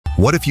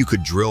What if you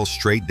could drill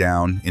straight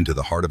down into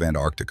the heart of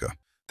Antarctica?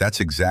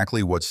 That's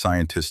exactly what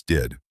scientists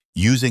did.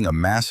 Using a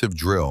massive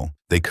drill,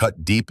 they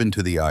cut deep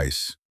into the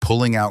ice,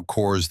 pulling out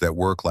cores that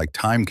work like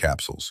time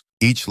capsules,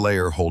 each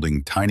layer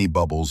holding tiny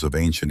bubbles of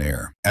ancient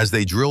air. As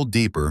they drilled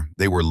deeper,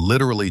 they were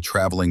literally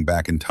traveling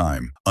back in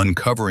time,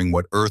 uncovering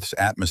what Earth's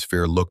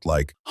atmosphere looked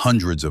like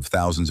hundreds of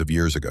thousands of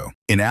years ago.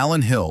 In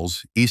Allan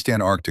Hills, East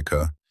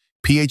Antarctica,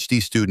 PhD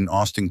student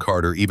Austin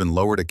Carter even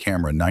lowered a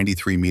camera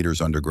 93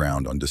 meters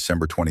underground on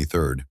December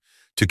 23rd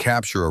to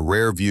capture a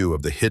rare view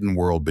of the hidden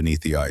world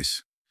beneath the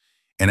ice.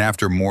 And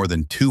after more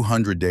than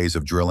 200 days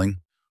of drilling,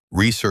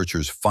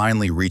 researchers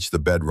finally reached the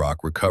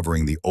bedrock,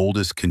 recovering the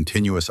oldest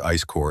continuous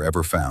ice core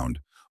ever found,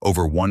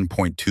 over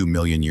 1.2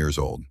 million years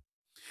old.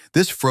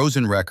 This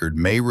frozen record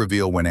may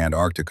reveal when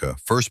Antarctica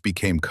first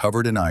became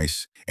covered in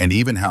ice and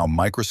even how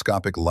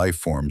microscopic life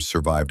forms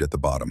survived at the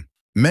bottom.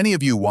 Many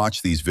of you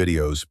watch these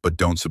videos but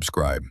don't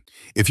subscribe.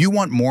 If you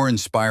want more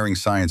inspiring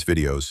science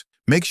videos,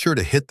 make sure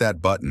to hit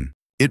that button.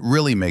 It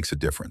really makes a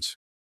difference.